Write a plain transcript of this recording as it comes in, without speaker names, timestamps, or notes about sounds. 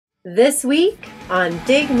This week on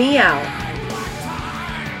Dig Me Out.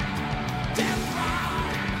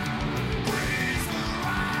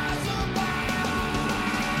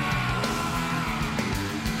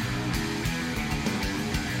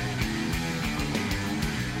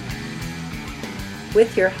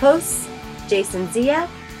 With your hosts, Jason Zia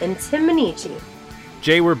and Tim Minichi.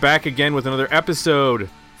 Jay, we're back again with another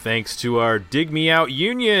episode. Thanks to our Dig Me Out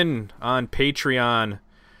Union on Patreon.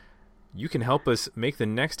 You can help us make the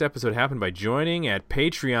next episode happen by joining at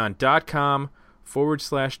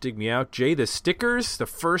patreon.com/Dig Me Out. Jay, the stickers, the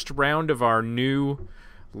first round of our new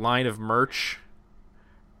line of merch,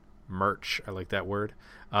 I like that word,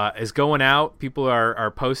 is going out. People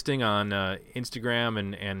are posting on Instagram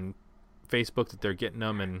and Facebook that they're getting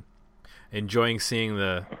them and enjoying seeing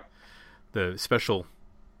the special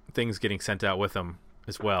things getting sent out with them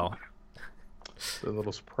as well. The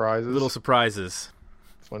little surprises.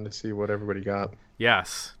 Fun to see what everybody got.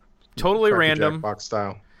 Yes. Totally random. Jackbox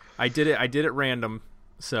style. I did it random.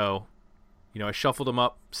 So, I shuffled them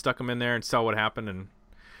up, stuck them in there, and saw what happened. And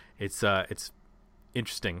it's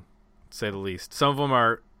interesting, to say the least. Some of them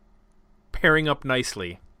are pairing up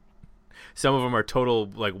nicely. Some of them are total,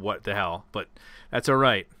 like, what the hell. But that's all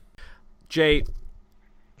right. Jay,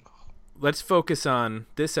 let's focus on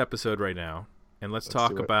this episode right now. And let's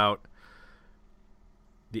talk about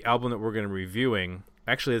the album that we're going to be reviewing.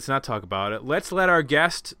 Actually, let's not talk about it. Let's let our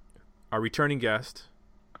returning guest,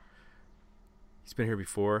 he's been here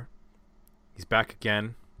before. He's back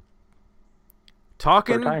again.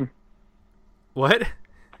 Talking. Third time. What?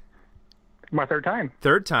 My third time.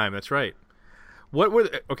 Third time, that's right.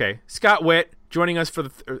 Okay, Scott Witt joining us for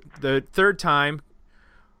the third time.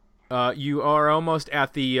 You are almost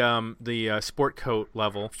at the sport coat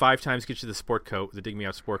level. 5 times gets you the sport coat, the Dig Me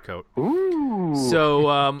Out sport coat. Ooh.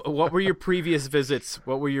 So, what were your previous visits?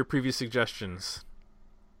 What were your previous suggestions?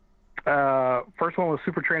 First one was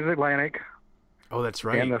Super Transatlantic. Oh, that's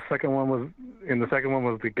right. And the second one was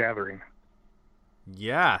The Gathering.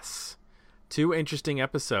 Yes, 2 interesting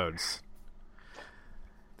episodes.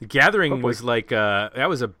 The Gathering was like that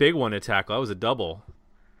was a big one to tackle. That was a double.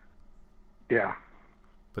 Yeah.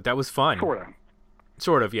 But that was fun.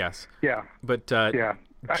 Sort of, yes. Yeah. But yeah,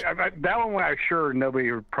 that one I'm sure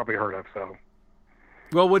nobody probably heard of. So.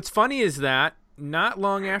 Well, what's funny is that not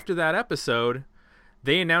long after that episode,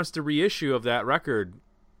 they announced a reissue of that record,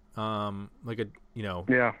 like a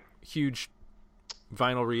huge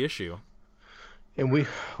vinyl reissue. And we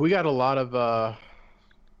got a lot of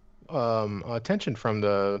attention from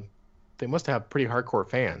they must have pretty hardcore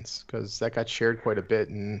fans because that got shared quite a bit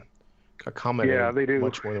and got commented they do.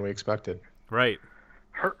 Much more than we expected. Right.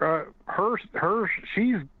 The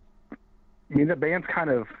band's kind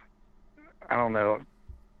of, I don't know,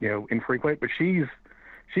 infrequent, but she's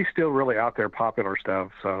still really out there, popular stuff.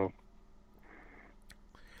 So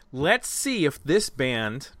let's see if this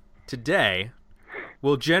band today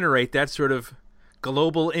will generate that sort of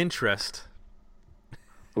global interest.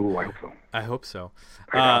 Ooh, I hope so. I hope so.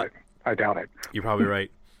 I doubt it. You're probably right.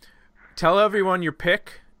 Tell everyone your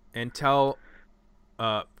pick and tell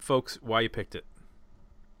folks why you picked it.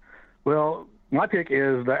 Well, my pick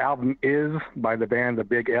is the album Is by the band The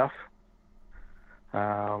Big F.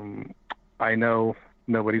 I know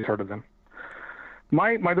nobody's heard of them.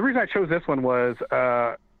 The reason I chose this one was,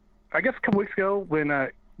 I guess a couple weeks ago when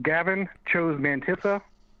Gavin chose Mantissa,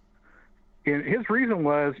 and his reason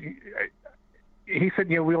was, he said,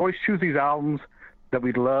 we always choose these albums that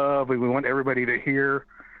we love, we want everybody to hear,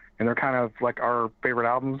 and they're kind of like our favorite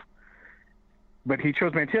albums. But he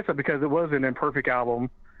chose Mantissa because it was an imperfect album,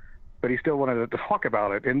 but he still wanted to talk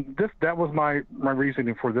about it. And that was my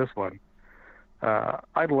reasoning for this one.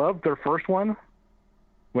 I loved their first one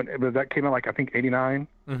that came out, like, I think 89.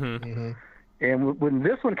 Mm-hmm. Mm-hmm. And when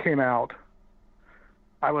this one came out,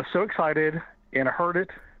 I was so excited, and I heard it,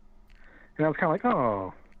 and I was kind of like,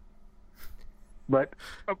 oh. But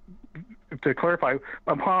to clarify,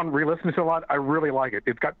 upon re-listening to it a lot, I really like it.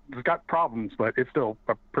 It's got problems, but it's still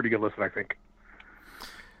a pretty good listen, I think.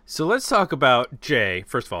 So let's talk about Jay.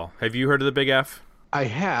 First of all, have you heard of the Big F? I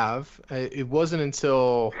have. It wasn't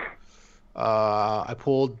until I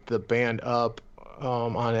pulled the band up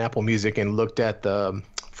on Apple Music and looked at the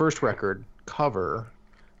first record cover,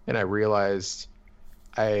 and I realized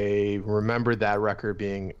I remembered that record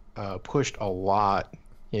being pushed a lot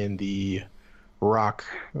in the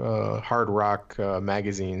hard rock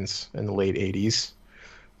magazines in the late 80s.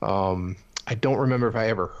 I don't remember if I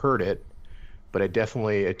ever heard it, but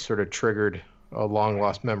it sort of triggered a long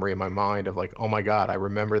lost memory in my mind of like, oh my God, I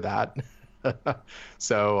remember that.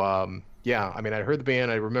 So, yeah, I mean, I heard the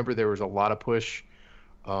band. I remember there was a lot of push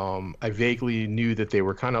I vaguely knew that they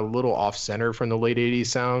were kind of a little off center from the late '80s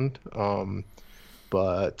sound,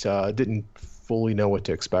 but didn't fully know what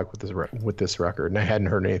to expect with this record, and I hadn't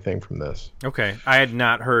heard anything from this. Okay, I had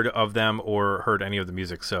not heard of them or heard any of the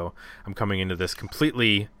music, so I'm coming into this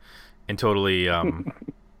completely and totally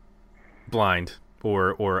blind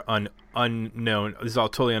or unknown. This is all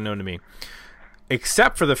totally unknown to me,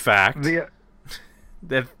 except for the fact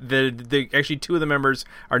that the actually two of the members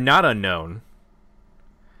are not unknown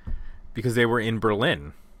because they were in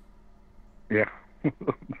Berlin. Yeah.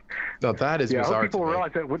 Now that is yeah, bizarre. People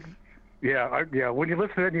realize that. When you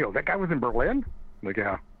listen to it, you go, that guy was in Berlin. Like,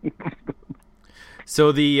 yeah.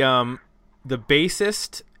 So the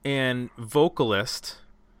bassist and vocalist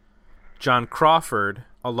John Crawford,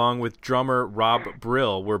 along with drummer Rob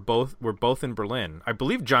Brill, were both in Berlin. I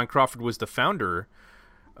believe John Crawford was the founder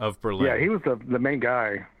of Berlin. Yeah, he was the main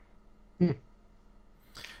guy.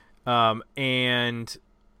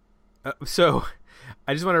 So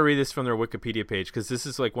I just want to read this from their Wikipedia page because this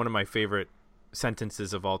is like one of my favorite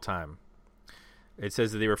sentences of all time. It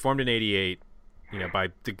says that they were formed in '88, by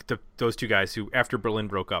those two guys who, after Berlin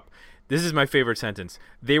broke up. This is my favorite sentence.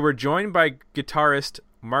 They were joined by guitarist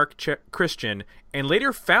Mark Christian and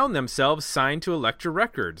later found themselves signed to Elektra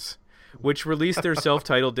Records, which released their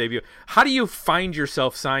self-titled debut. How do you find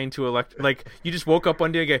yourself signed to Elektra? Like, you just woke up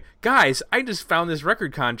one day and go, guys, I just found this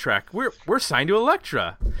record contract. We're signed to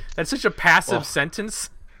Elektra. That's such a passive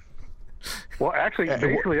sentence. Well, actually,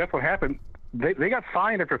 basically, that's what happened. They got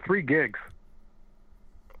signed after 3 gigs.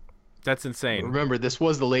 That's insane. Remember, this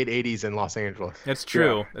was the late '80s in Los Angeles. That's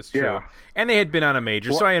true. Yeah. That's true. Yeah. And they had been on a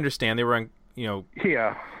major, so I understand they were on.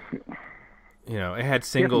 Yeah. It had He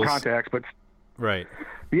singles. had some contacts, but Right.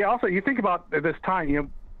 yeah. Also, you think about at this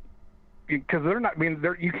time, because they're not. I mean,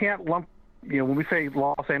 you can't lump. When we say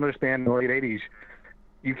Los Angeles band in the late '80s,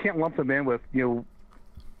 you can't lump them in with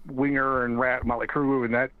Winger and Rat, Motley Crue,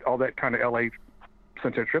 and all that kind of LA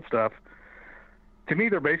Sunset Strip stuff. To me,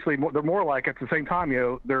 they're more like at the same time.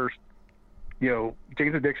 There's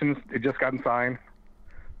Jane's Addictions had just gotten signed.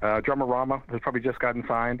 Drummer Rama has probably just gotten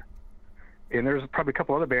signed, and there's probably a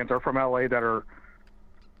couple other bands that are from LA that are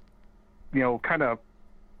kind of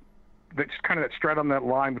that strut on that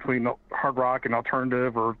line between hard rock and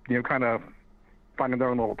alternative, or kind of finding their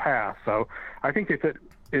own little path. So I think they fit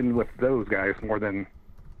in with those guys more than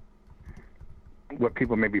what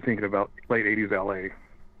people may be thinking about late '80s LA.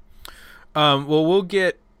 Well, we'll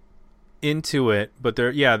get into it, but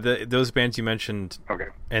those bands you mentioned, Okay,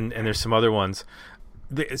 and there's some other ones.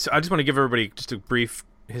 So I just want to give everybody just a brief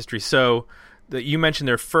history. So you mentioned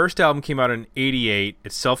their first album came out in '88.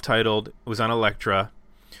 It's self-titled. It was on Elektra.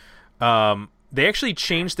 They actually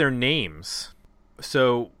changed their names.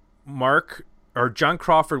 So John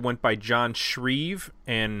Crawford went by John Shreve,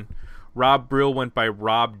 and Rob Brill went by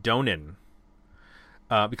Rob Donen,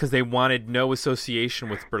 because they wanted no association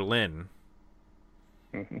with Berlin,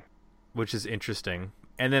 which is interesting.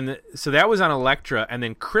 And then, so that was on Elektra, and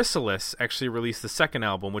then Chrysalis actually released the second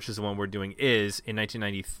album, which is the one we're doing, in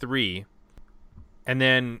 1993. And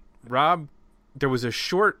then there was a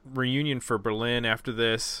short reunion for Berlin after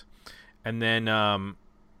this, and then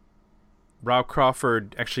Rob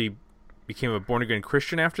Crawford actually became a born-again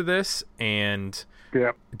Christian after this, and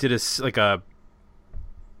did a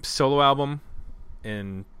solo album,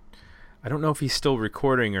 and I don't know if he's still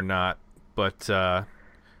recording or not, but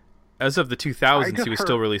as of the 2000s, he was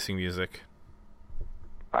still releasing music.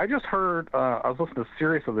 I just heard, I was listening to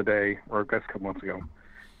Sirius of the Day, or I guess a couple months ago,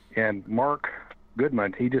 and Mark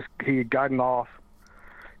Goodman, he had gotten off,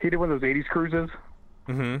 he did one of those 80s cruises,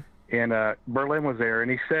 and Berlin was there, and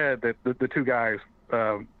he said that the two guys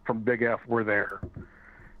from Big F were there.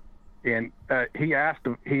 And he asked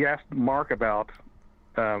Mark about,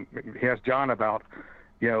 he asked John about,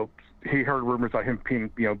 he heard rumors about him being,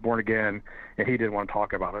 born again, and he didn't want to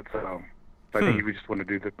talk about it. So I think he just wanted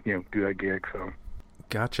to do that gig. So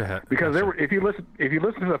gotcha. Because if you listen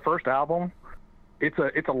to the first album, it's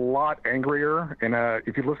a lot angrier, and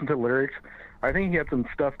if you listen to the lyrics, I think he had some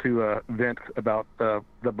stuff to vent about the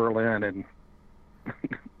Berlin and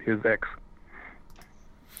his ex.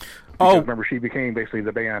 Because remember, she became basically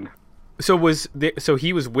the band. So so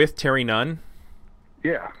he was with Terry Nunn?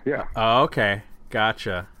 Yeah. Oh, okay.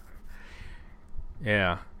 Gotcha.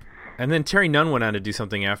 Yeah. And then Terry Nunn went on to do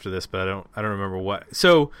something after this, but I don't remember what.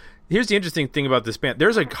 So here's the interesting thing about this band.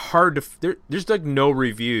 There's there's no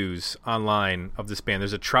reviews online of this band.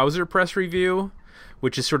 There's a Trouser Press review,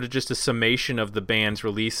 which is sort of just a summation of the band's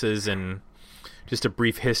releases and just a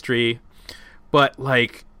brief history. But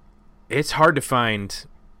it's hard to find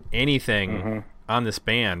anything on this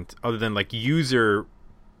band other than user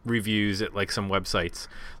reviews at like some websites.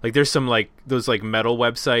 Like there's some like those like metal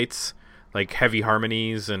websites, like Heavy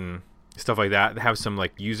Harmonies and stuff like that have some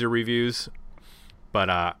like user reviews,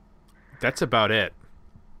 but that's about it.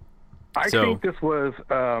 I think this was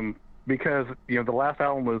because the last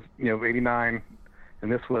album was 89,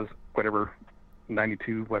 and this was whatever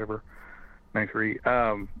 92, whatever 93.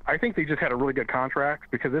 I think they just had a really good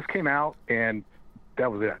contract because this came out and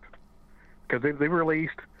that was it. Because they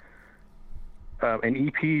released an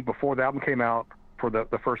EP before the album came out for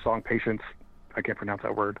the first song, Patience. I can't pronounce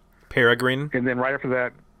that word. Peregrine. And then right after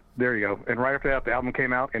that, there you go. And right after that, the album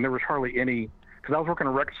came out, and there was hardly any, because I was working at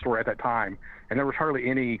a record store at that time, and there was hardly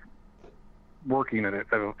any working in it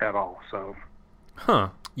at all. So,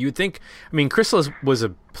 you would think? I mean, Chrysalis was a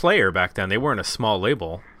player back then. They weren't a small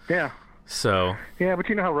label. Yeah. So. Yeah, but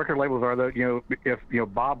you know how record labels are, though. If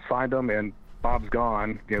Bob signed them and Bob's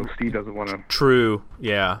gone, Steve doesn't want to. True.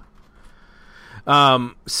 Yeah.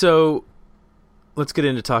 So, let's get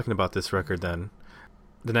into talking about this record then.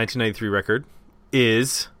 The 1993 record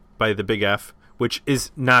is by the Big F, which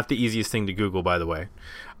is not the easiest thing to Google, by the way.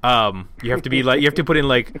 You have to be like, you have to put in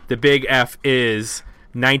like the Big F is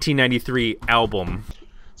 1993 album.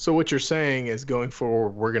 So what you're saying is going forward,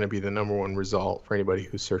 we're going to be the number one result for anybody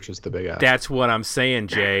who searches the Big F. That's what I'm saying,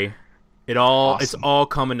 Jay. Awesome. It's all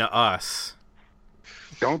coming to us.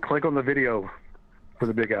 Don't click on the video for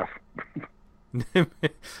the Big F.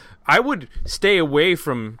 I would stay away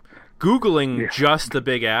from Googling just the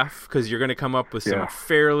Big F because you're going to come up with some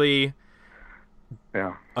fairly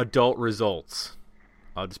adult results.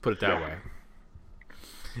 I'll just put it that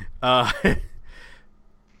way.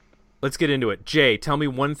 Let's get into it. Jay, tell me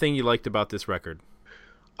one thing you liked about this record.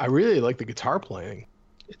 I really like the guitar playing.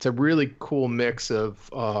 It's a really cool mix of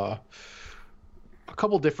a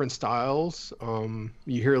couple different styles. You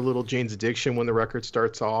hear a little Jane's Addiction when the record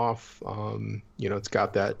starts off. It's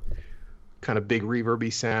got that kind of big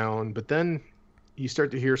reverby sound, but then you start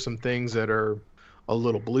to hear some things that are a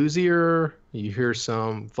little bluesier. You hear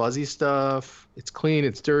some fuzzy stuff. It's clean,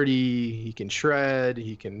 it's dirty. He can shred.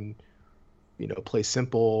 He can, play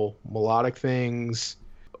simple melodic things.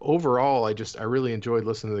 Overall, I really enjoyed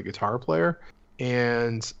listening to the guitar player.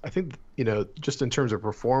 And I think, just in terms of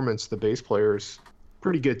performance, the bass player's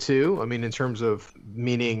pretty good too. I mean, in terms of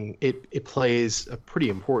meaning it plays a pretty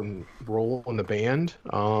important role in the band,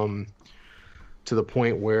 to the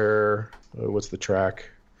point where, what's the track?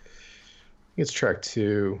 I think it's track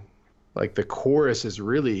 2. Like the chorus is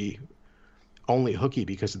really only hooky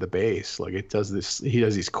because of the bass. Like he does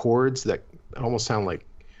these chords that almost sound like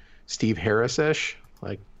Steve Harris-ish,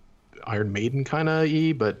 like Iron Maiden kind of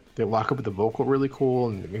but they lock up with the vocal really cool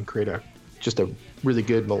and create just a really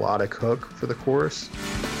good melodic hook for the chorus.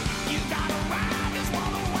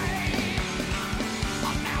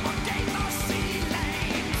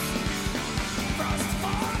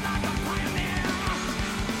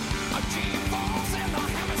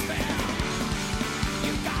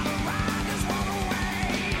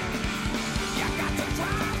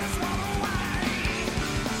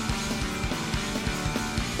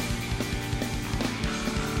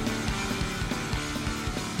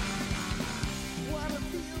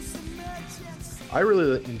 I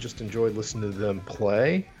really just enjoyed listening to them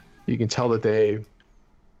play. You can tell that they,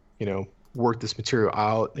 worked this material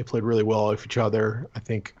out. They played really well with each other. I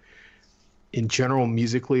think, in general,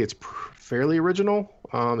 musically, it's fairly original.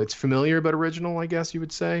 It's familiar but original, I guess you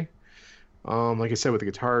would say. Like I said, with the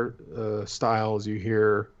guitar styles, you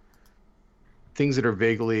hear things that are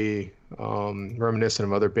vaguely reminiscent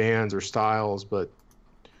of other bands or styles, but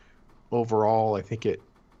overall, I think it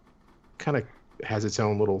kind of has its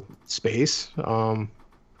own little space,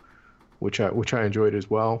 which I enjoyed as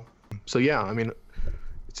well. So yeah, I mean,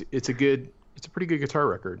 it's a pretty good guitar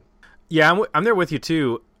record. Yeah, I'm there with you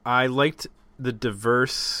too. I liked the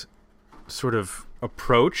diverse sort of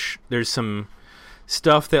approach. There's some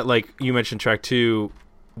stuff that, like you mentioned, track 2,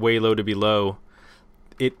 Way Low to Be Low.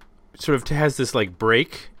 It sort of has this like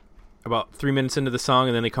break about 3 minutes into the song,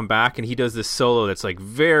 and then they come back, and he does this solo that's like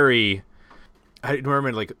very. I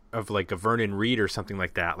remember like a Vernon Reid or something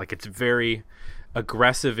like that. Like it's very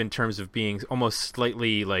aggressive in terms of being almost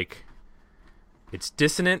slightly like it's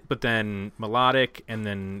dissonant, but then melodic, and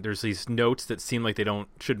then there's these notes that seem like they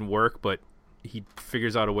shouldn't work, but he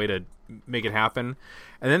figures out a way to make it happen.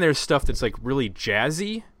 And then there's stuff that's like really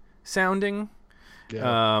jazzy sounding,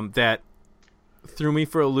 that threw me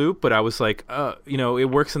for a loop. But I was like, it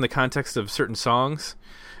works in the context of certain songs.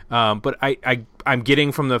 But I'm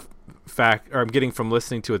getting from the fact, or I'm getting from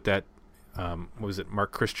listening to it that, what was it?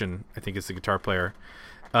 Mark Christian, I think, is the guitar player.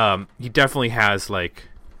 He definitely has like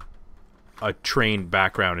a trained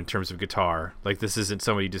background in terms of guitar. Like, this isn't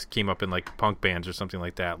somebody who just came up in like punk bands or something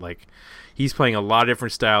like that. Like, he's playing a lot of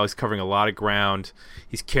different styles, covering a lot of ground.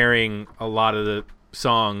 He's carrying a lot of the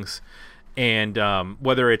songs, and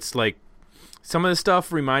whether it's like some of the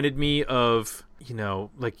stuff reminded me of, you know,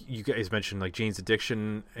 like you guys mentioned, like Jane's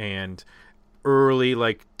Addiction and early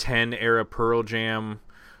like 10 era Pearl Jam,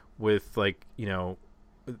 with like, you know,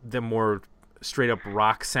 the more straight up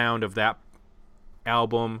rock sound of that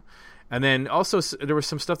album. And then also there was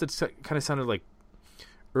some stuff that kind of sounded like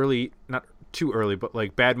early, not too early, but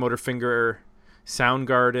like Badmotorfinger,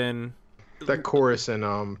 Soundgarden. That chorus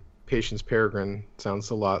in Patience Peregrine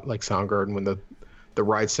sounds a lot like Soundgarden when the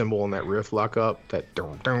ride cymbal and that riff lock up. That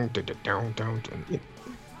dun dun dun dun dun dun dun.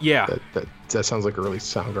 Yeah. That sounds like early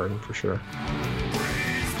Soundgarden for sure.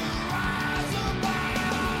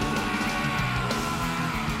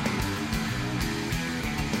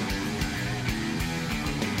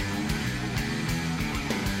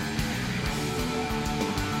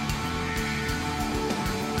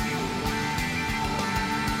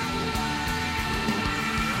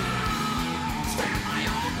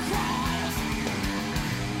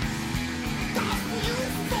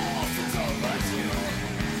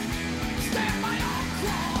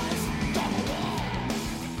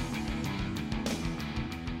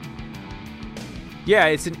 Yeah,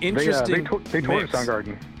 it's an interesting. They toured mix.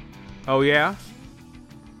 Soundgarden. Oh yeah.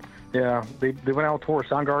 Yeah, they went out on tour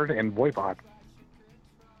Soundgarden and Voivod.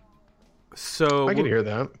 So I can hear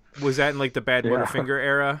that. Was that in like the Badmotorfinger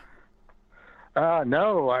era?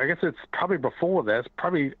 No, I guess it's probably before that. It's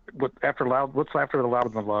probably what's after the Louder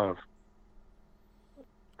Than Love.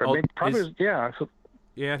 Or maybe, probably yeah. So,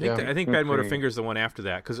 yeah, I think Badmotorfinger is the one after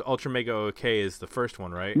that, because Ultra Mega OK is the first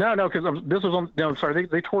one, right? No, because this was on. No, sorry,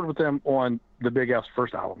 they toured with them on the Big F's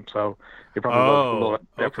first album, so it probably was a little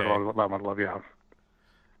after Louder Than Love. Yeah.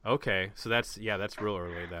 Okay, so that's real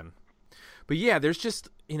early then. But yeah, there's just,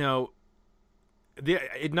 you know,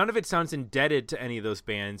 none of it sounds indebted to any of those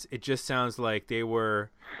bands. It just sounds like they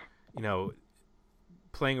were, you know,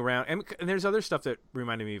 playing around. And there's other stuff that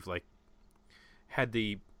reminded me of, like, had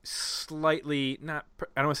the slightly, not,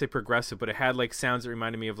 I don't want to say progressive, but it had like sounds that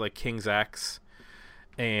reminded me of like King's X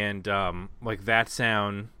and like that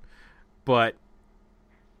sound. But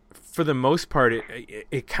for the most part,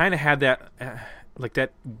 it kind of had that like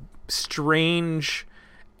that strange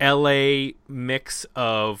LA mix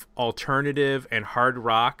of alternative and hard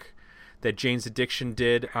rock that Jane's Addiction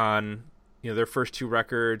did on, you know, their first two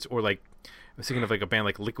records. Or like, I was thinking of like a band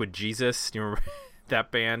like Liquid Jesus. Do you remember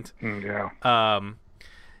that band? Yeah.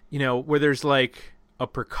 You know, where there's like a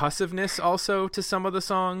percussiveness also to some of the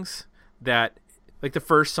songs that, like the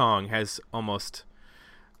first song has almost,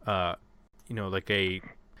 you know, like I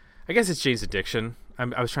guess it's Jane's Addiction.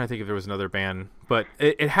 I was trying to think if there was another band, but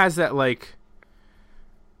it has that, like,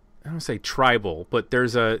 I don't want to say tribal, but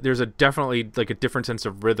there's a definitely like a different sense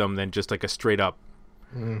of rhythm than just like a straight up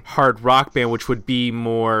hard rock band, which would be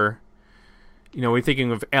more, you know, when you're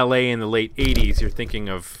thinking of LA in the late 80s, you're thinking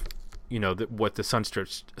of, you know, what the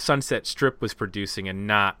Sunset Strip was producing, and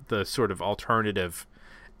not the sort of alternative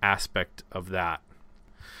aspect of that.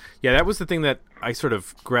 Yeah, that was the thing that I sort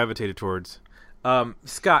of gravitated towards.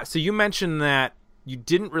 Scott, so you mentioned that you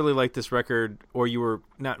didn't really like this record, or you were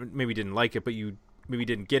not, maybe didn't like it, but you maybe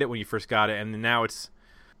didn't get it when you first got it, and now it's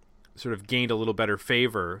sort of gained a little better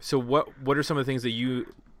favor. So what are some of the things that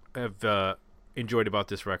you have enjoyed about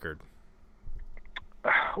this record?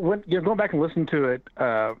 When going back and listening to it,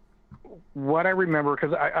 what I remember,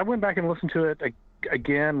 because I went back and listened to it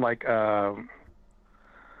again, like a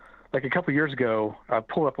couple years ago. I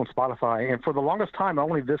pulled up on Spotify, and for the longest time,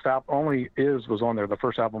 only this album, was on there. The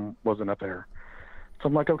first album wasn't up there, so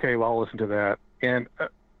I'm like, okay, well, I'll listen to that, and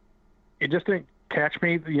it just didn't catch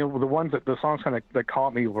me. You know, the songs kind of that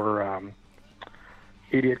caught me were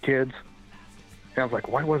 "Idiot Kids," and I was like,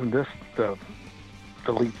 why wasn't this the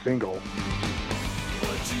lead single?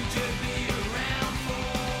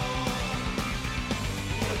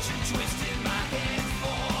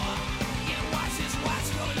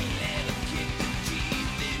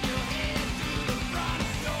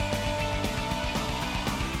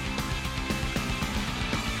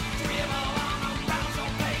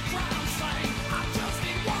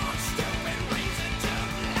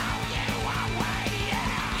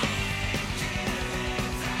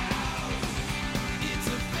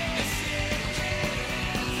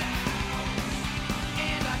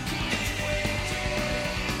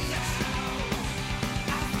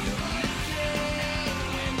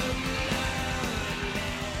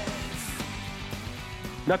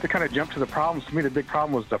 Not to kind of jump to the problems, to me the big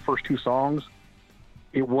problem was the first two songs.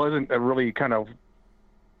 It wasn't a really kind of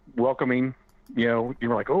welcoming. You know, you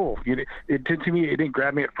were like, oh, to me, it didn't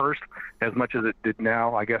grab me at first as much as it did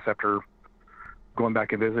now, I guess, after going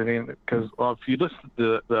back and visiting. Because if you listen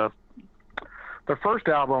to the first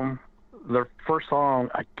album, the first song,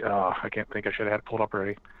 I can't think, I should have had it pulled up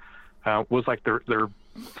already, was like their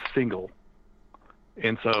single.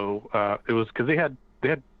 And so it was because they had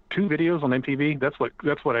 2 videos on MTV. That's what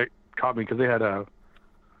it caught me, because they had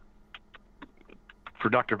for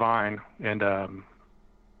Dr. Vine and the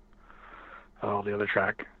other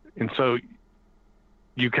track. And so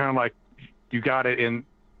you kind of like, you got it. And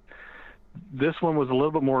this one was a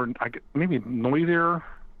little bit more, maybe noisier.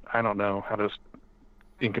 I don't know how to,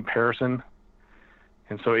 in comparison.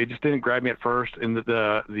 And so it just didn't grab me at first. And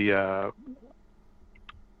the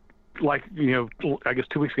like, you know, I guess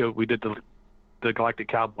 2 weeks ago we did the Galactic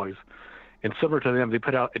Cowboys, and similar to them, they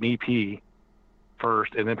put out an EP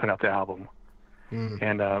first and then put out the album.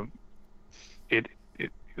 And it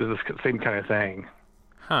was the same kind of thing.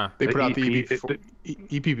 Huh. They put out the EP,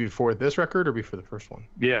 EP before this record or before the first one?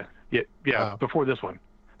 Yeah. Before this one,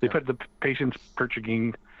 they put the Patience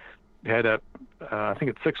Purchasing, had I think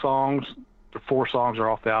it's 6 songs. The 4 songs are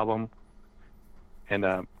off the album, and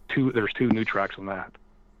there's 2 new tracks on that.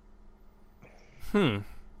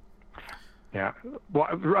 Yeah. Well,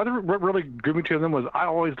 what really drew me to them was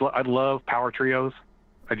I love power trios.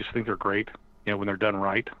 I just think they're great, you know, when they're done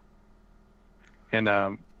right.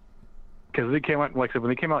 And because they came out, like I said, when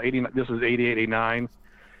they came out, this was 88, 89,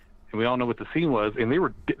 and we all know what the scene was, and they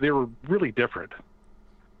were really different,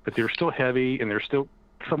 but they were still heavy, and they're still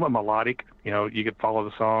somewhat melodic. You know, you could follow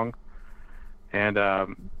the song. And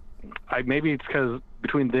maybe it's because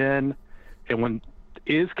between then and when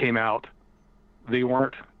Is came out, they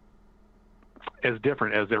weren't as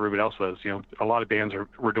different as everybody else was. You know, a lot of bands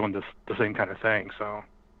were doing the same kind of thing. So,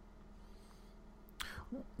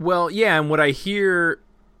 well, yeah, and what I hear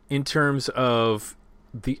in terms of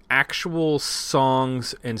the actual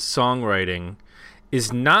songs and songwriting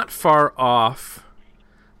is not far off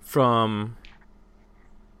from,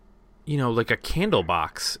 you know, like a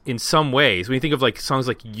Candlebox in some ways. When you think of like songs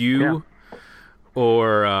like You,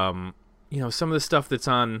 or you know, some of the stuff that's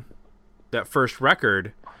on that first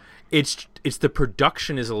record, it's the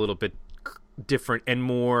production is a little bit different and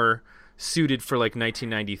more suited for like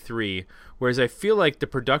 1993, whereas I feel like the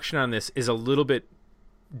production on this is a little bit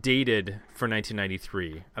dated for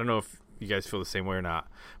 1993. I don't know if you guys feel the same way or not,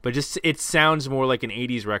 but just it sounds more like an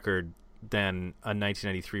 80s record than a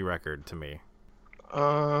 1993 record to me.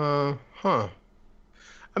 I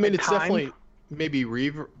mean, it's definitely maybe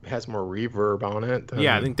has more reverb on it.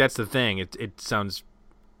 Yeah, I think that's the thing. It sounds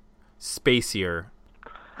spacier.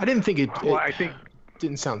 I didn't think it I think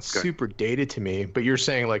didn't sound super dated to me, but you're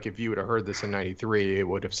saying like if you would have heard this in 93, it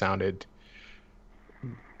would have sounded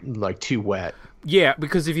like too wet. Yeah,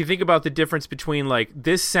 because if you think about the difference between like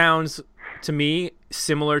this sounds to me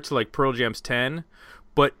similar to like Pearl Jam's 10,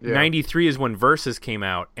 but 93 is when Versus came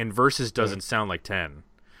out, and Versus doesn't sound like 10.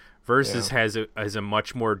 Versus has a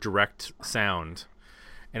much more direct sound,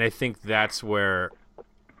 and I think that's where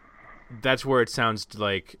it sounds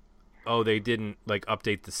like, oh, they didn't like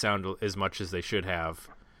update the sound as much as they should have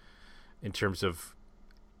in terms of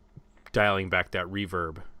dialing back that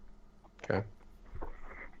reverb. Okay.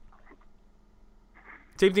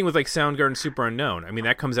 Same thing with like Soundgarden Super Unknown. I mean,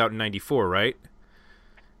 that comes out in 94, right?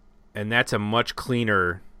 And that's a much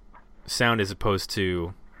cleaner sound as opposed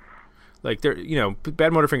to like there, you know,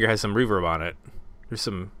 Bad Motorfinger has some reverb on it. There's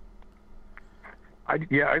some. The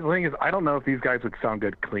thing is, I don't know if these guys would sound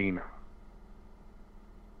good clean.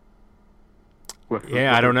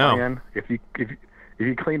 I don't know. If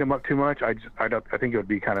you clean them up too much, I think it would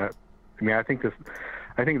be kind of. I mean, I think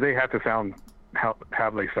they have to sound how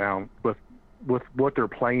they sound with what they're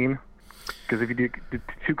playing. Because if you do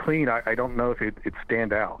too clean, I don't know if it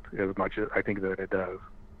stand out as much as I think that it does.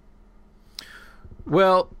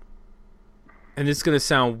 Well, and it's going to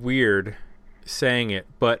sound weird saying it,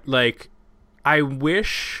 but like, I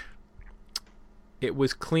wish it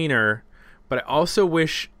was cleaner, but I also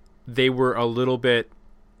wish they were a little bit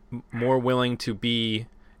more willing to be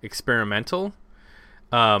experimental.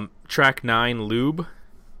 Track 9, Lube,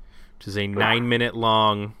 which is a 9-minute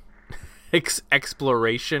long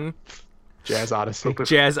exploration. Jazz Odyssey.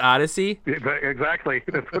 Jazz Odyssey. Exactly.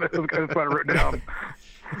 That's what I wrote down.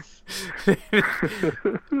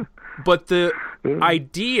 But the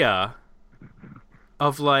idea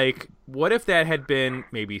of like, what if that had been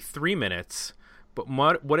maybe 3 minutes? But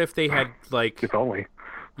what if they had like? It's only.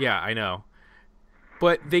 Yeah, I know.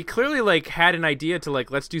 But they clearly like had an idea to like,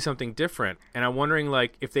 let's do something different. And I'm wondering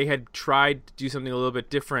like if they had tried to do something a little bit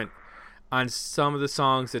different on some of the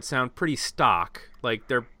songs that sound pretty stock. Like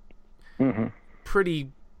they're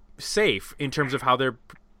pretty safe in terms of how they're,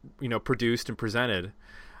 produced and presented.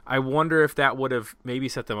 I wonder if that would have maybe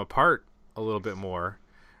set them apart a little bit more.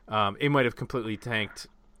 It might have completely tanked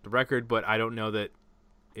the record, but I don't know that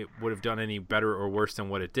it would have done any better or worse than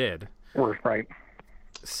what it did. Worse, right.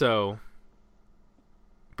 So,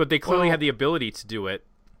 but they clearly had the ability to do it.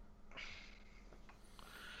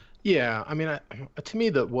 Yeah, I mean, to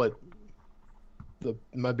me,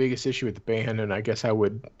 my biggest issue with the band, and I guess I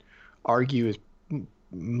would argue is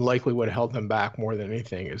likely what held them back more than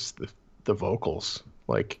anything, is the vocals.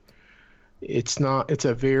 Like, it's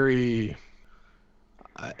a very,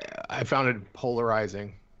 I found it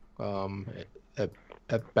polarizing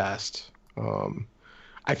at best.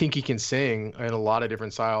 I think he can sing in a lot of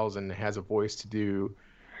different styles and has a voice to do,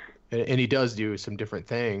 and he does do some different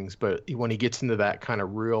things, but when he gets into that kind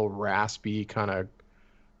of real raspy kind of,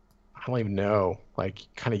 I don't even know, like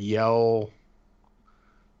kind of yell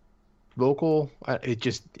vocal,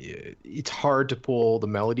 it's hard to pull the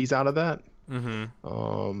melodies out of that.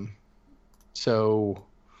 So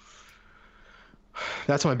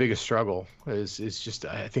that's my biggest struggle is just,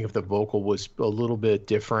 I think if the vocal was a little bit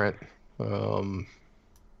different,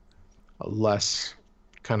 less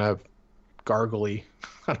kind of gargly,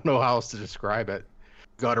 I don't know how else to describe it,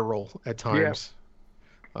 guttural at times.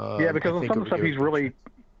 Yeah, because on some of the stuff he's really,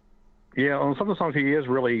 on some of the songs he is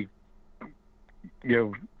really,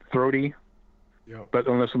 throaty. Yeah. But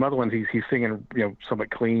on some other ones he's singing,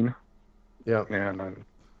 somewhat clean. Yeah. And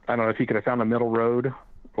I don't know if he could have found a middle road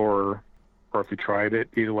or if he tried it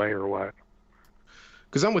either way or what.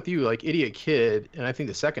 Because I'm with you, like Idiot Kid, and I think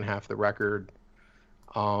the second half of the record,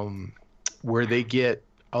 where they get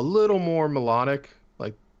a little more melodic,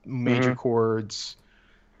 like major chords.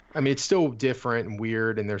 I mean, it's still different and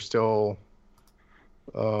weird, and there's still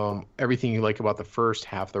everything you like about the first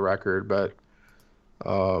half of the record, but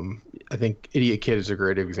I think Idiot Kid is a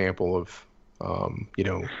great example of,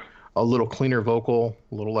 a little cleaner vocal,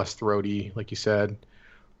 a little less throaty, like you said.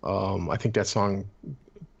 I think that song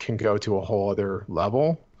can go to a whole other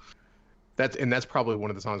level. That's probably one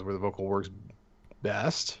of the songs where the vocal works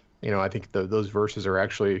best. I think those verses are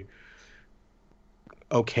actually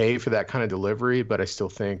okay for that kind of delivery, but I still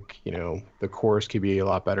think, the chorus could be a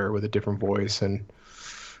lot better with a different voice. And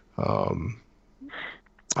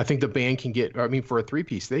I think the band can get, for a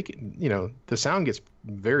three-piece, they can, the sound gets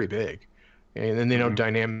very big, and then they know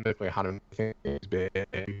dynamically how to make things big.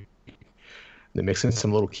 They mix in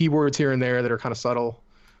some little keywords here and there that are kind of subtle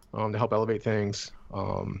to help elevate things.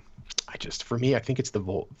 For me, I think it's the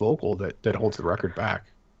vocal that holds the record back.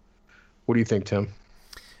 What do you think, Tim?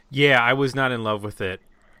 Yeah, I was not in love with it.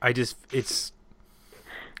 It's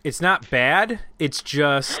not bad. It's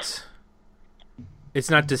just, it's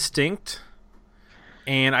not distinct.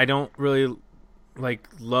 And I don't really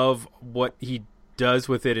love what he does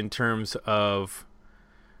with it in terms of,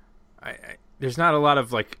 there's not a lot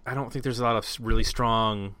of I don't think there's a lot of really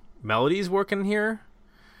strong melodies working here.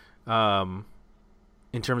 In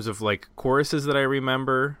terms of choruses that I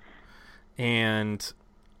remember. And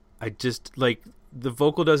I just the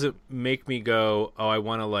vocal doesn't make me go, oh, I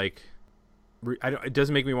want to it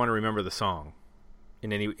doesn't make me want to remember the song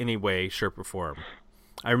in any way, shape, or form.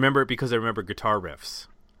 I remember it because I remember guitar riffs.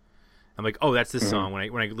 I'm like, oh, that's this song.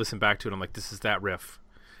 When I listen back to it, I'm like, this is that riff.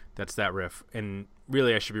 That's that riff. And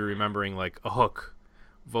really, I should be remembering a hook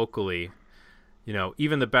vocally.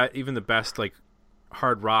 Even the best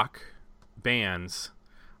hard rock bands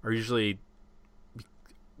are usually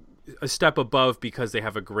a step above because they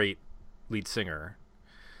have a great lead singer.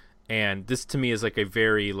 And this to me is a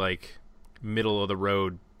very middle of the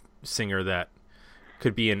road singer that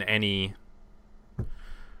could be in any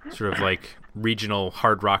sort of regional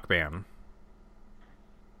hard rock band.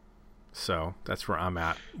 So that's where I'm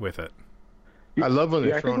at with it. I love when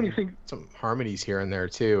they throw some harmonies here and there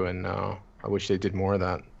too, and I wish they did more of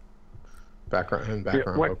that background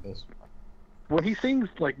vocals. When he sings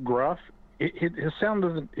gruff, his sound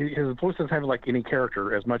doesn't, his voice doesn't have any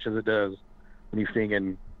character as much as it does when he's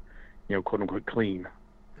singing, quote unquote clean.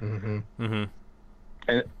 And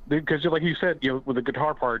because like you said, with the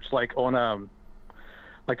guitar parts, on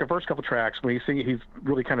the first couple tracks when he's singing, he's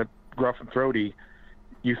really kind of gruff and throaty.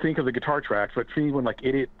 You think of the guitar tracks, but for me, when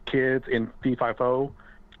Idiot Kids and Fee-Fi-Fo,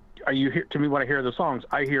 to me when I hear the songs,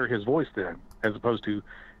 I hear his voice then, as opposed to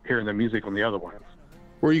hearing the music on the other ones.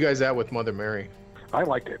 Where are you guys at with Mother Mary? I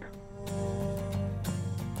liked it.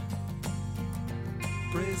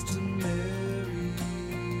 Praise to Mary.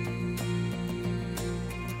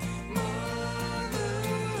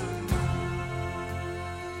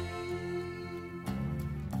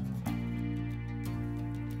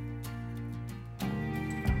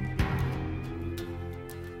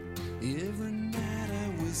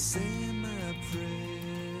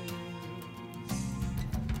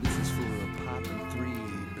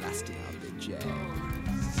 jazz.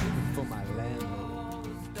 And for my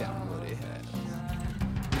landlord down what he has.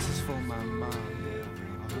 This is for my mom, yeah,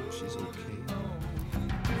 I hope she's okay.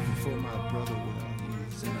 And for my brother, well,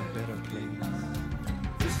 he's in a better place.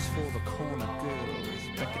 This is for the corner girls,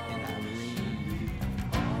 Becca and Irene.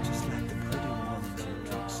 Just like the pretty ones in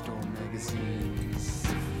drugstore magazines.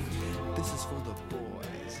 This is for the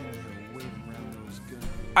boys in there waving around those guns.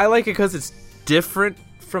 I like it because it's different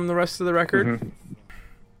from the rest of the record. Mm-hmm.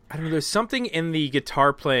 I don't know. There's something in the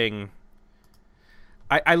guitar playing.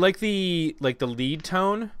 I like the lead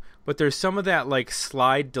tone, but there's some of that like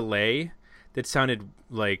slide delay that sounded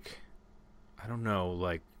like, I don't know,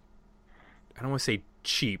 like, I don't want to say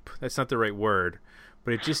cheap. That's not the right word,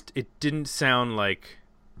 but it didn't sound like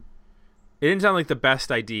the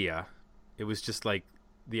best idea. It was just like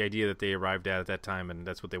the idea that they arrived at that time, and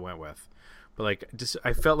that's what they went with. But like, just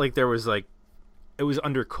I felt like there was like, it was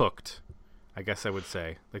undercooked, I guess I would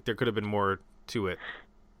say. Like there could have been more to it.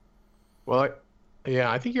 Well,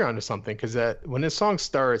 yeah, I think you're onto something, because that when this song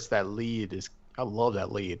starts, that lead is, I love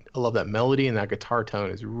that lead. I love that melody, and that guitar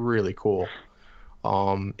tone is really cool.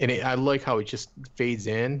 I like how it just fades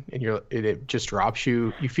in, and it just drops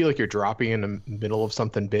you. You feel like you're dropping in the middle of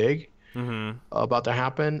something big about to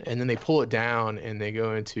happen, and then they pull it down and they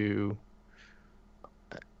go into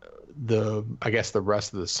the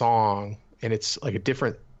rest of the song, and it's like a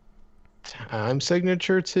different time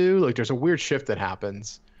signature too. Like there's a weird shift that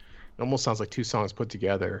happens. It almost sounds like two songs put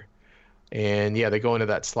together. And yeah, they go into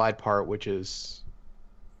that slide part, which is,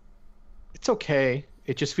 it's okay.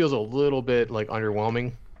 It just feels a little bit like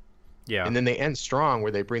underwhelming. Yeah. And then they end strong,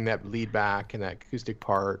 where they bring that lead back and that acoustic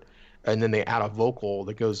part, and then they add a vocal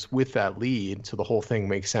that goes with that lead, so the whole thing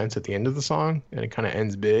makes sense at the end of the song, and it kind of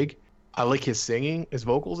ends big. I like his singing, his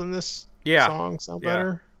vocals in this song sound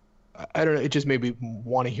better. I don't know. It just made me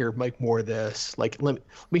want to hear like more of this. Like let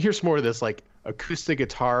me hear some more of this, like acoustic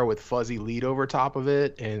guitar with fuzzy lead over top of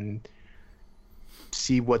it, and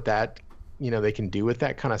see what that, they can do with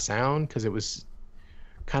that kind of sound, because it was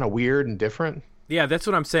kind of weird and different. Yeah, that's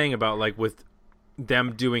what I'm saying about like with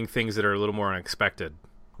them doing things that are a little more unexpected.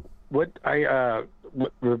 To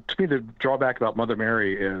me, the drawback about Mother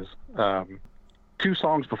Mary is two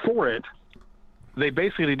songs before it, they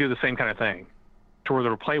basically do the same kind of thing, to where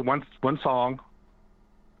they'll play one song,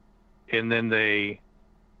 and then they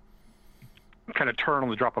kind of turn on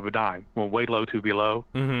the drop of a dime. Well, way low to be low.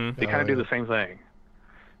 Mm-hmm. They kind of do the same thing.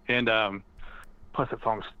 And plus that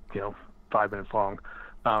song's 5 minutes long,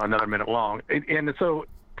 another minute long, and so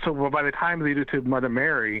by the time they do to Mother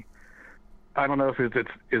Mary, I don't know if it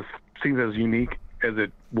seems as unique as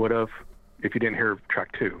it would have if you didn't hear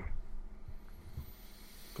track 2.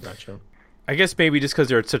 Gotcha. I guess maybe just because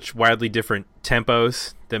they're at such wildly different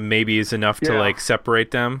tempos, that maybe is enough to like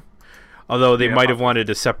separate them. Although they might have wanted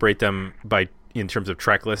to separate them in terms of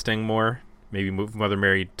track listing more. Maybe move Mother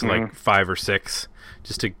Mary to like 5 or 6,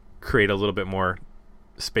 just to create a little bit more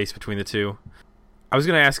space between the two. I was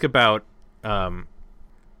going to ask about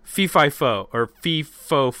Fee Fi Fo, or Fee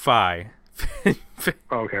Fo Fi.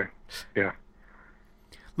 Okay. Yeah.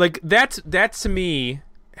 Like that to me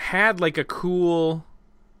had like a cool,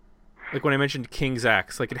 like when I mentioned King's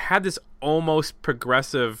X, like it had this almost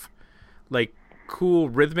progressive, like cool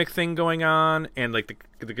rhythmic thing going on, and like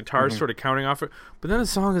the guitar's sort of counting off it. But then the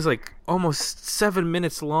song is like almost 7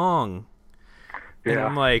 minutes long. Yeah. And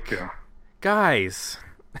I'm like, guys,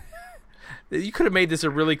 you could have made this a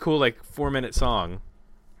really cool like 4-minute song.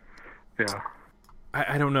 Yeah.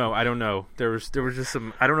 I don't know. There was just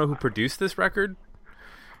some, I don't know who produced this record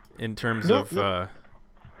in terms of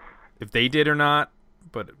if they did or not,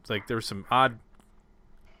 but like there was some odd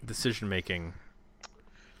decision making.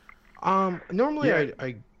 Normally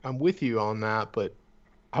I'm with you on that, but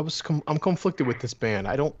I'm conflicted with this band.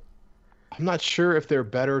 I'm not sure if they're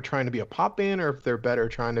better trying to be a pop band, or if they're better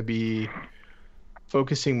trying to be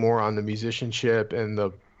focusing more on the musicianship and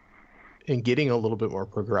getting a little bit more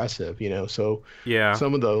progressive, So yeah,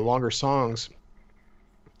 some of the longer songs,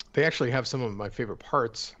 they actually have some of my favorite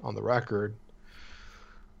parts on the record.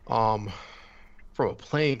 From a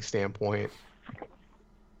playing standpoint,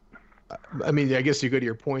 I mean, I guess you go to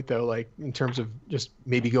your point though, like in terms of just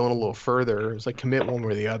maybe going a little further, it's like commit one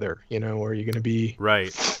or the other, or are you going to be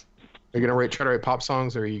right? You're going to try to write pop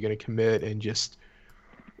songs, or are you going to commit and just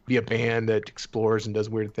be a band that explores and does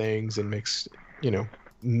weird things and makes,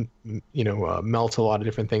 melts a lot of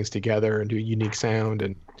different things together and do a unique sound,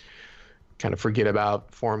 and kind of forget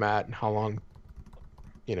about format and how long,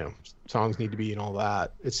 songs need to be and all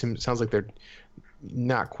that. It sounds like they're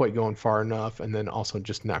not quite going far enough, and then also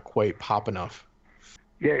just not quite pop enough.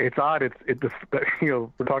 Yeah, it's odd. We're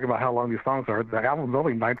talking about how long these songs are. The album's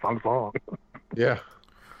only 9 songs long. Yeah.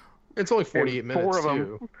 It's only 48 And minutes, four of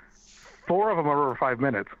too. them, 4 of them are over 5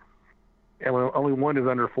 minutes, and only one is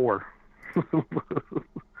under 4.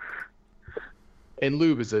 And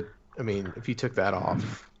Lube is if you took that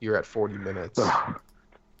off, you're at 40 minutes.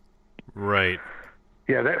 Right.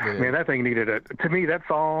 Yeah, that thing needed it. To me, that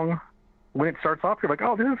song, when it starts off, you're like,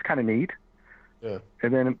 oh, this is kind of neat. Yeah.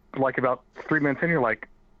 And then, like, about 3 minutes in, you're like,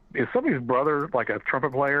 is somebody's brother like a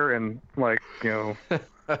trumpet player? And like, hey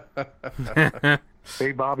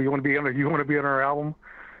Bob, you want to be on our album?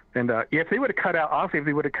 And if they would have cut out, honestly, if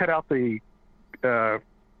they would have cut out the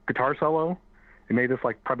guitar solo and made this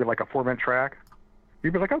probably like a 4-minute track,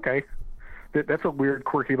 you'd be like, okay, that's a weird,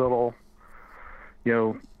 quirky little,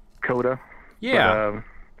 coda. Yeah. But,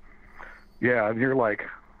 yeah, you're like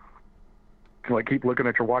keep looking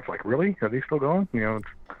at your watch, like, really? Are they still going?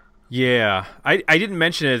 Yeah. I didn't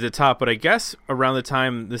mention it at the top, but I guess around the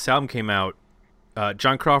time this album came out,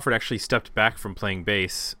 John Crawford actually stepped back from playing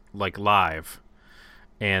bass live,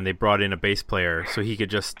 and they brought in a bass player so he could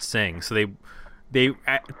just sing. So they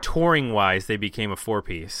touring wise, they became a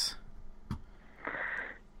 4-piece.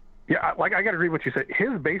 Yeah, I got to agree with what you said.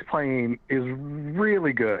 His bass playing is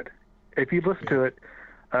really good. If you listen to it,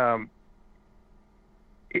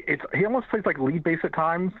 he almost plays like lead bass at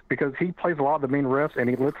times because he plays a lot of the main riffs and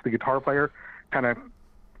he lets the guitar player kind of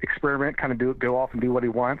experiment, kind of go off and do what he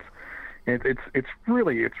wants. And it's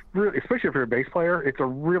really, especially if you're a bass player, it's a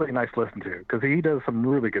really nice listen to because he does some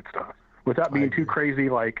really good stuff without being too crazy,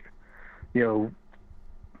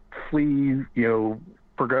 Flea,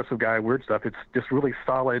 progressive guy, weird stuff. It's just really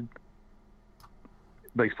solid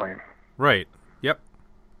bass playing. Right. Yep.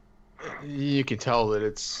 You can tell that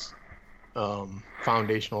it's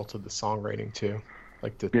foundational to the songwriting too.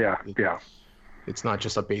 It's not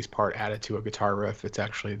just a bass part added to a guitar riff. It's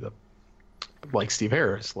actually like Steve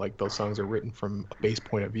Harris. Like those songs are written from a bass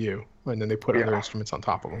point of view, and then they put other instruments on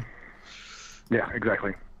top of them. Yeah,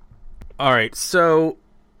 exactly. All right, so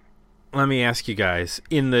let me ask you guys: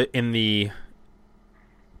 in the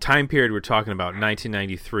time period we're talking about,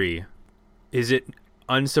 1993, is it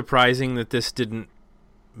unsurprising that this didn't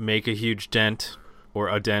make a huge dent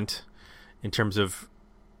in terms of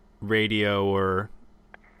radio or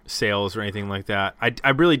sales or anything like that? I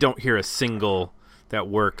really don't hear a single that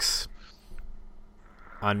works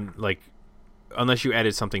on unless you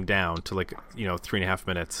added something down to 3.5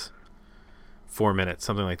 minutes, 4 minutes,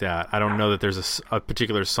 something like that. I don't know that there's a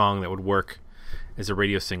particular song that would work as a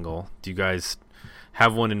radio single. Do you guys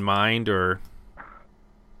have one in mind, or?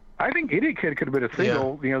 I think Idiot Kid could have been a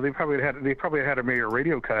single. Yeah. They probably had a major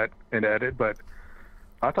radio cut and edit, but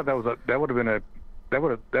I thought that would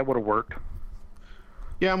have worked.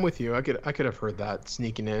 Yeah, I'm with you. I could have heard that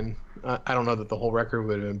sneaking in. I don't know that the whole record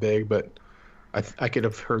would have been big, but I could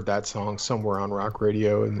have heard that song somewhere on rock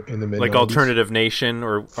radio in the mid-90s. Like Alternative Nation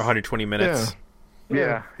or 120 Minutes.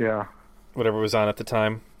 Yeah. Whatever was on at the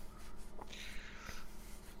time.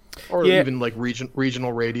 Or even like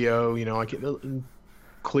regional radio,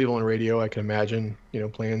 Cleveland radio, I can imagine,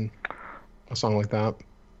 playing a song like that.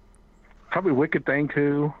 Probably Wicked Thing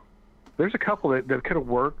too. There's a couple that could have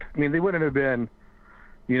worked. I mean, they wouldn't have been,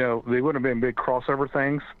 they wouldn't have been big crossover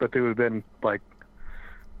things, but they would have been like,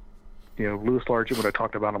 Louis Largent would have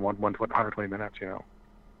talked about them on 120 minutes,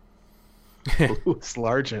 Louis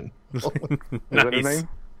Largent. Is that his name?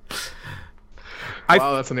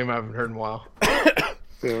 Wow, that's a name I haven't heard in a while.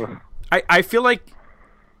 Yeah. I feel like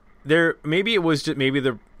maybe it was just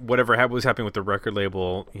whatever was happening with the record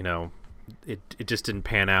label, it just didn't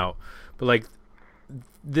pan out. But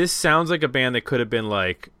this sounds like a band that could have been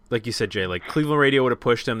like you said, Jay, Cleveland radio would have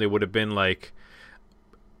pushed them. They would have been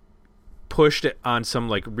pushed it on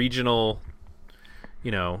some regional,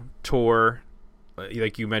 tour,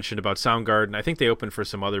 like you mentioned about Soundgarden. I think they opened for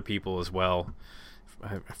some other people as well.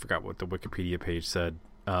 I forgot what the Wikipedia page said.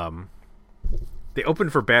 They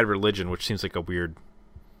opened for Bad Religion, which seems like a weird.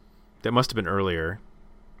 That must have been earlier,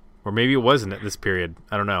 or maybe it wasn't at this period.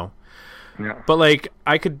 I don't know. Yeah. But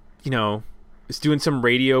I could, it's doing some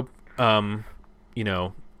radio,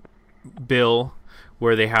 bill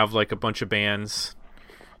where they have a bunch of bands.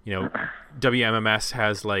 WMMS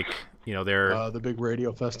has their the big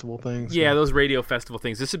radio festival things. Yeah, those radio festival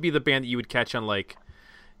things. This would be the band that you would catch on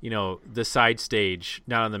the side stage,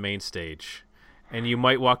 not on the main stage. And you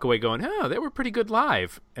might walk away going, "Oh, they were pretty good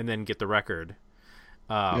live," and then get the record.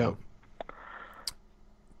 Yeah.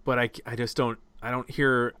 But I just don't. I don't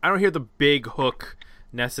hear the big hook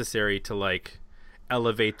necessary to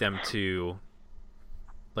elevate them to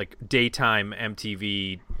daytime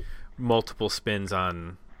MTV, multiple spins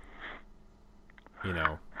on you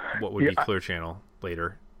know, what would be Clear Channel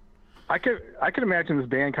later. I could imagine this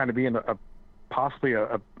band kind of being possibly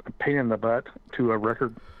a pain in the butt to a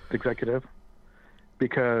record executive,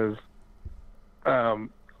 because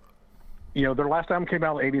you know, their last album came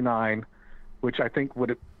out in '89, which I think would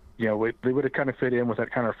have, you know, they would have kind of fit in with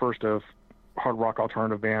that kind of first of hard rock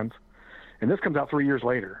alternative bands. And this comes out 3 years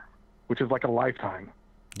later, which is like a lifetime.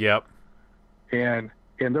 Yep. And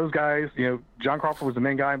those guys, you know, John Crawford was the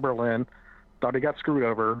main guy in Berlin, thought he got screwed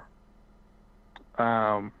over.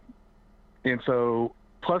 And so,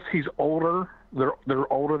 plus he's older.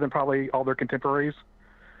 They're older than probably all their contemporaries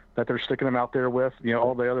that they're sticking them out there with. You know,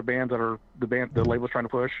 all the other bands that are the label's trying to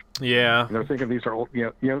push. Yeah. And they're thinking these are old,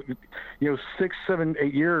 you know, 6, 7,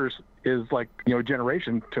 8 years is like, you know, a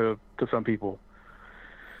generation to some people.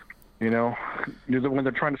 You know, when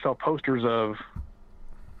they're trying to sell posters of,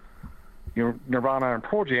 you know, Nirvana and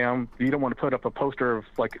Pearl Jam, you don't want to put up a poster of,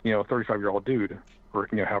 like, you know, a 35-year-old dude, or,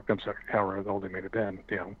 you know, however old they may have been,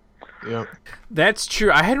 you know. Yeah. That's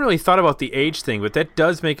true. I hadn't really thought about the age thing, but that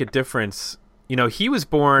does make a difference. You know, he was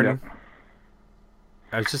born... Yeah.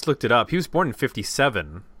 I just looked it up. He was born in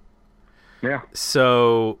 1957. Yeah.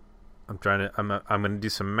 So, I'm going to do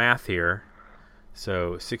some math here.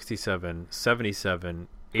 So, 67, 77,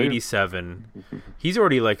 87. He's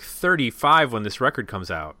already like 35 when this record comes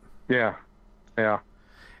out. Yeah. Yeah.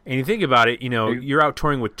 And you think about it, you know, you're out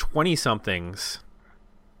touring with 20-somethings.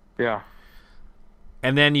 Yeah.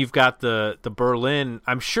 And then you've got the Berlin.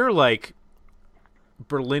 I'm sure, like,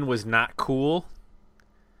 Berlin was not cool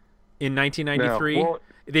in 1993. No. Well,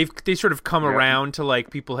 they sort of come around to, like,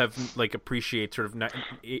 people have, like, appreciate sort of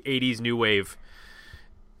 80s new wave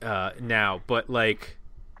now. But, like,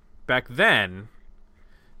 back then,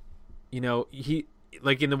 you know, he,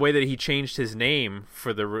 like, in the way that he changed his name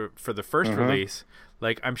for the first release,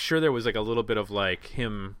 like, I'm sure there was, like, a little bit of, like,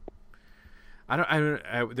 him.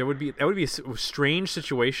 That would be a strange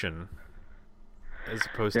situation as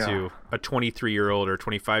opposed to a 23-year-old or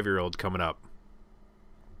 25-year-old coming up.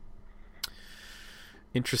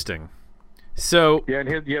 Interesting. So yeah, and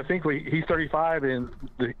I think he's 35, and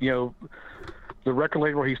the record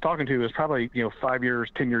label he's talking to is probably, you know, 5 years,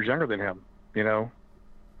 10 years younger than him. You know,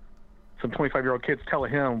 some 25-year-old kids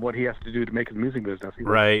telling him what he has to do to make his music business.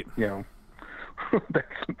 Right. You know, that's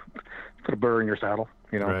put a burr in your saddle.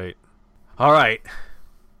 You know. Right. All right.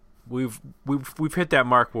 We've hit that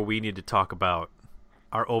mark where we need to talk about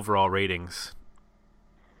our overall ratings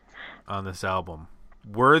on this album.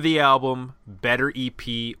 Worthy album, better EP,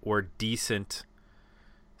 or decent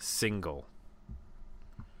single.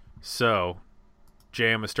 So,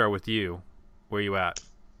 Jay, I'm gonna start with you. Where you at?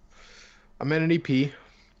 I'm at an EP.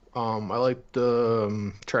 I like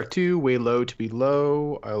the track 2, Way Low to Be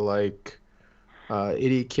Low. I like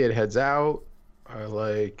Idiot Kid Heads Out. I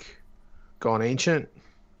like Gone Ancient.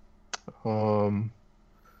 I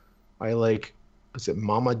like, is it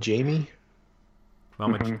Mama Jamie?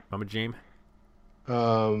 Mama Jamie.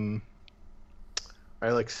 I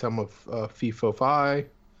like some of Fee Fo Fi.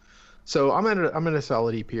 So I'm at a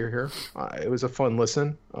solid EP here. It was a fun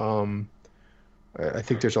listen. I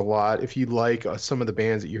think there's a lot. If you like some of the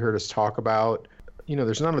bands that you heard us talk about, you know,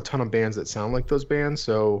 there's not a ton of bands that sound like those bands.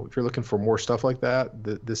 So if you're looking for more stuff like that,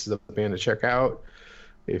 this is a band to check out.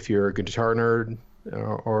 If you're a guitar nerd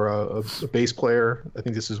or a bass player, I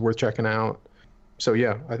think this is worth checking out. So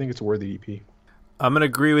yeah, I think it's a worthy EP. I'm going to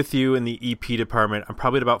agree with you in the EP department. I'm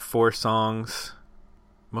probably at about 4 songs.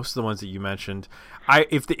 Most of the ones that you mentioned.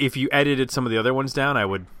 If you edited some of the other ones down, I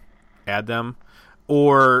would add them.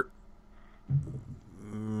 Or,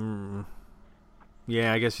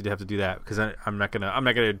 yeah, I guess you'd have to do that because I'm not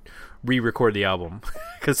gonna re-record the album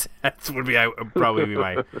because that would probably be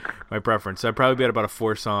my preference. So I'd probably be at about a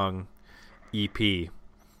 4-song EP.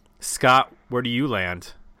 Scott, where do you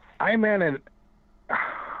land? I'm at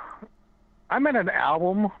an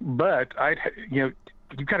album, but you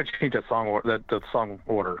kind of change that song the song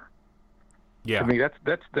order. Yeah, to me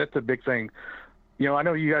that's a big thing. You know, I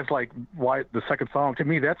know you guys like why the second song. To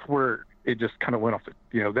me, that's where it just kind of went off.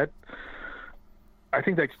 I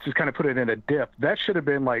think that just kind of put it in a dip. That should have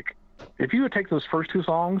been like, if you would take those first 2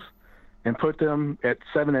 songs and put them at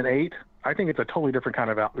 7 and 8, I think it's a totally different kind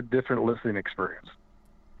of different listening experience.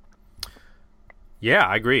 Yeah,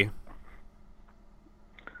 I agree.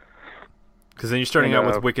 Because then you're starting out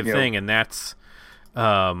with Wicked Thing, and that's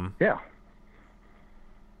that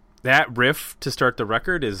riff to start the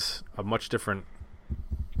record is a much different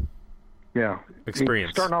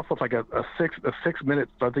experience. Starting off with like a 6-minute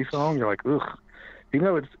fuzzy song, you're like, ugh. Even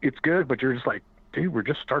though it's good, but you're just like, dude, we're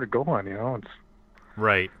just started going, you know. It's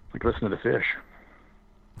right. Like listening to Fish.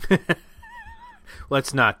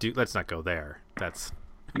 Let's not go there. That's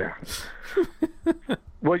Yeah.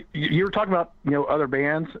 Well, you were talking about other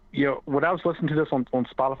bands. When I was listening to this on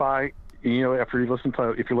Spotify, after you listen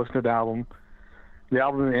to if you listen to the album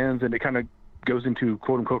ends and it kind of goes into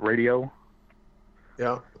quote unquote radio.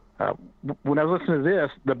 Yeah. When I was listening to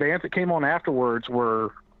this, the bands that came on afterwards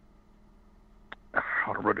were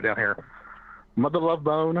I wrote it down here: Mother Love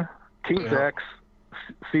Bone, King's X,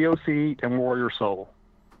 COC, and Warrior Soul.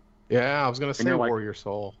 Yeah, I was gonna say like, Warrior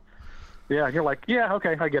Soul. Yeah, you're like, yeah,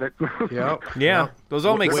 okay, I get it. yeah. Those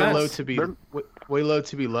all make way sense. Low to be way low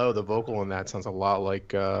to be low. The vocal in that sounds a lot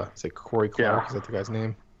like is it Corey Clark? Is that the guy's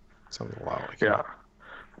name? Sounds a lot like yeah.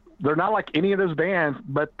 They're not like any of those bands,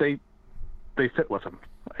 but they fit with them,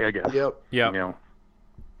 I guess. Yep. Yeah.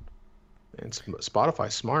 And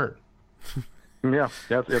Spotify's smart. Yeah,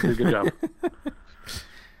 that's a good job.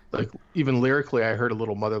 Like even lyrically, I heard a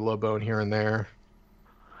little Mother Love Bone here and there.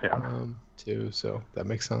 Yeah. Too. So that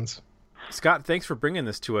makes sense. Scott, thanks for bringing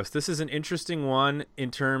this to us. This is an interesting one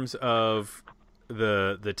in terms of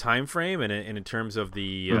the time frame and in terms of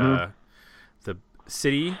the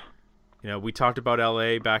city. We talked about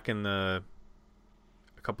LA back in a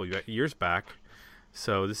couple of years back.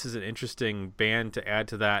 So this is an interesting band to add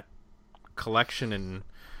to that collection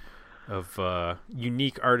of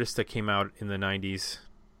unique artists that came out in the 90s,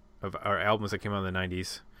 of our albums that came out in the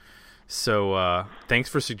 90s. So thanks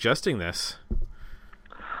for suggesting this.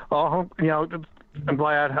 Oh, I'm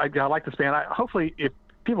glad. I like this band. Hopefully, if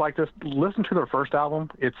people like this, listen to their first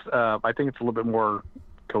album. It's I think it's a little bit more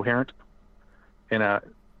coherent, and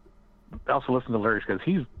also listen to the lyrics because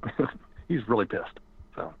he's really pissed.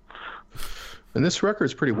 So, and this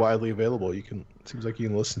record's pretty widely available. It seems like you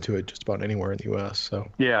can listen to it just about anywhere in the U.S. So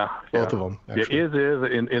both of them. Actually. It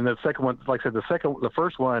is. In the second one, like I said, the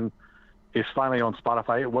first one is finally on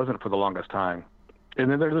Spotify. It wasn't for the longest time. And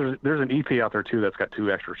then there's an EP out there too that's got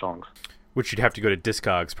 2 extra songs. Which you'd have to go to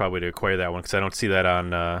Discogs probably to acquire that one because I don't see that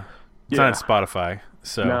on it's not on Spotify.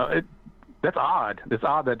 So no, that's odd. It's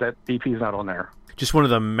odd that EP is not on there. Just one of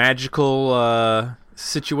the magical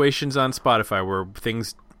situations on Spotify where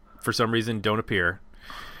things for some reason don't appear.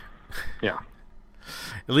 Yeah.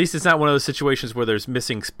 At least it's not one of those situations where there's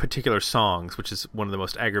missing particular songs, which is one of the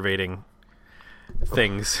most aggravating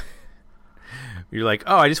things. You're like,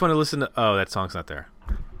 oh, I just want to listen to. Oh, that song's not there.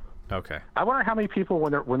 Okay. I wonder how many people,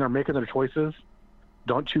 when they're making their choices,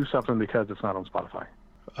 don't choose something because it's not on Spotify.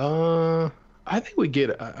 I think we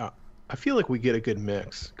get. I feel like we get a good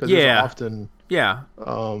mix because there's often. Yeah.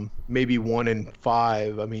 Maybe 1 in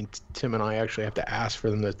 5. I mean, Tim and I actually have to ask for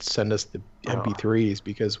them to send us the MP3s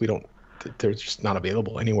because we don't. They're just not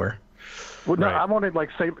available anywhere. Well, no, I wanted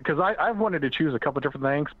because I wanted to choose a couple of different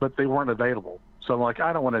things, but they weren't available. So I'm like,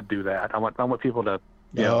 I don't want to do that. I want people to.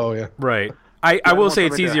 Oh yeah. Right. I will say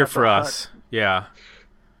it's easier for us. Yeah.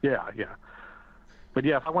 Yeah. But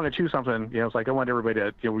yeah, if I want to choose something, it's like I want everybody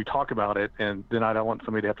to, we talk about it, and then I don't want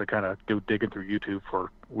somebody to have to kind of go digging through YouTube for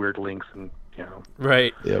weird links and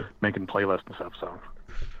right. Yep. Making playlists and stuff. So.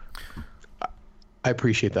 I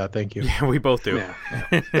appreciate that. Thank you. Yeah, we both do. Yeah.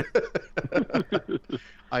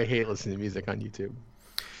 I hate listening to music on YouTube.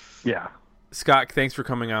 Yeah. Scott, thanks for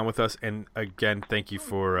coming on with us. And again, thank you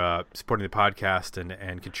for supporting the podcast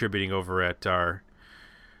and contributing over at our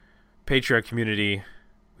Patreon community.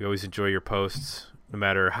 We always enjoy your posts, no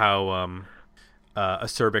matter how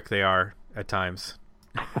acerbic they are at times.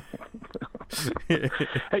 Hey,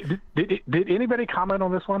 did anybody comment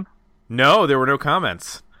on this one? No, there were no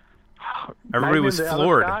comments. Everybody was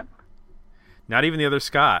floored. Not even the other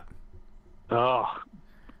Scott. Oh,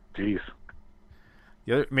 jeez.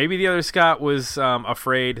 Maybe the other Scott was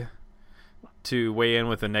afraid to weigh in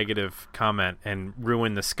with a negative comment and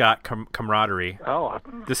ruin the Scott camaraderie. Oh,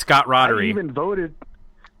 the Scott roddery.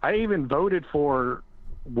 I even voted for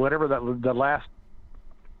whatever the last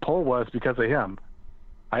poll was because of him.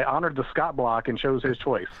 I honored the Scott block and chose his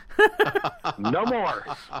choice. No more.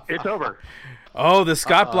 It's over. Oh, the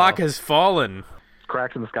Scott block has fallen.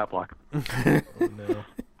 Cracks in the Scott block. Oh, no.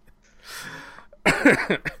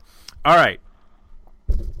 All right.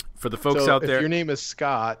 For the folks out there, if your name is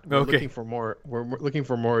Scott, we're looking for more. We're looking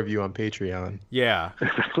for more of you on Patreon. Yeah.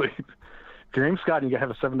 Exactly. If your name's Scott, you got to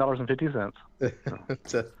have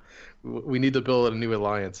 $7.50. We need to build a new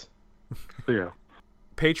alliance. Yeah.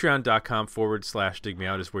 Patreon.com/Dig Me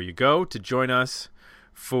Out is where you go to join us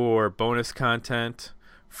for bonus content.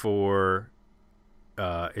 For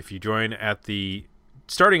if you join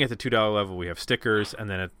starting at the $2 level, we have stickers, and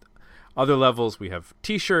then at other levels we have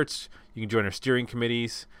T-shirts. You can join our steering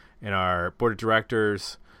committees and our board of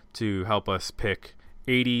directors to help us pick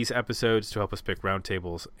 80s episodes, to help us pick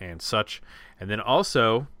roundtables and such. And then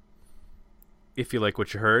also, if you like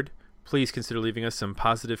what you heard, please consider leaving us some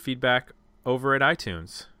positive feedback over at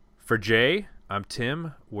iTunes. For Jay, I'm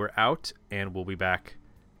Tim. We're out, and we'll be back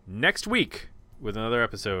next week with another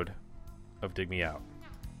episode of Dig Me Out.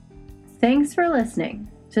 Thanks for listening.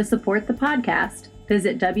 To support the podcast,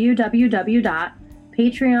 visit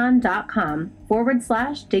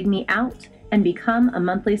www.patreon.com/digmeout and become a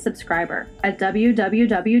monthly subscriber at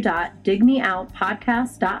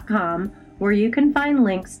www.digmeoutpodcast.com, where you can find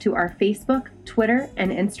links to our Facebook, Twitter,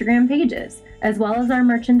 and Instagram pages, as well as our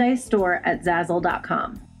merchandise store at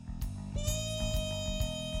Zazzle.com.